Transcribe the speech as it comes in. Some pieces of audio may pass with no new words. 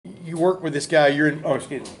you work with this guy. You're in, oh,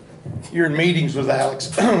 excuse me, you're in meetings with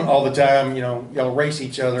Alex all the time. You know, y'all race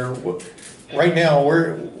each other. Right now,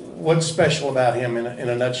 what's special about him in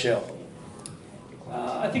a nutshell?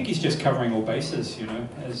 I think he's just covering all bases, you know,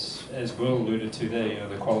 as Will alluded to there. You know,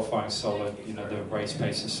 the qualifying solid, you know, the race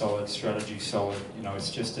pace is solid, strategy solid. You know,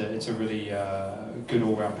 it's a really good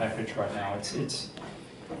all-round package right now.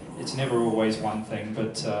 It's never always one thing,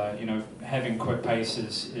 but you know, having quick pace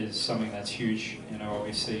is something that's huge. You know,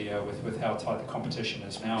 obviously with how tight the competition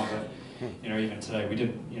is now. But you know, even today we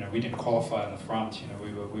didn't qualify on the front. You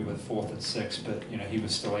know, we were fourth and sixth, but you know, he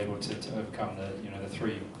was still able to overcome the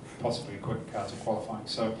three possibly quick cars in qualifying.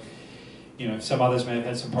 So, you know, some others may have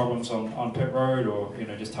had some problems on pit road, or you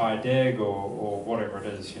know, just tire dig, or whatever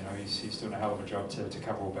it is. You know, he's doing a hell of a job to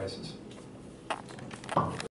cover all bases.